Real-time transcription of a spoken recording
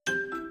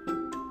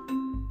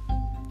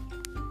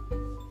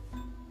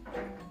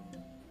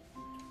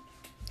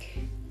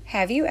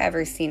Have you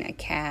ever seen a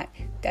cat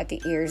that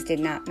the ears did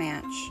not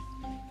match?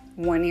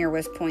 One ear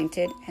was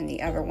pointed and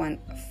the other one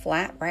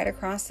flat right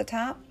across the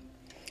top?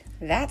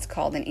 That's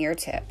called an ear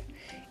tip.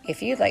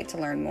 If you'd like to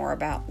learn more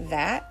about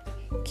that,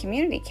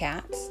 community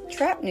cats,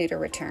 trap, neuter,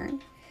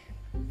 return,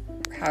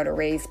 how to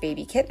raise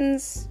baby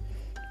kittens,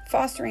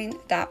 fostering,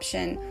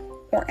 adoption,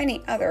 or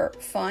any other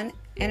fun,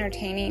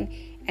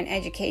 entertaining, and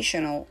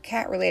educational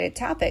cat-related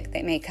topic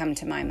that may come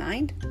to my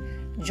mind,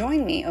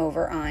 join me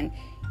over on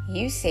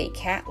You Say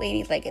Cat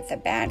Lady Like It's a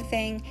Bad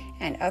Thing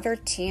and other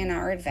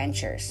TNR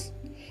adventures.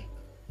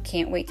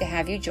 Can't wait to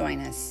have you join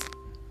us.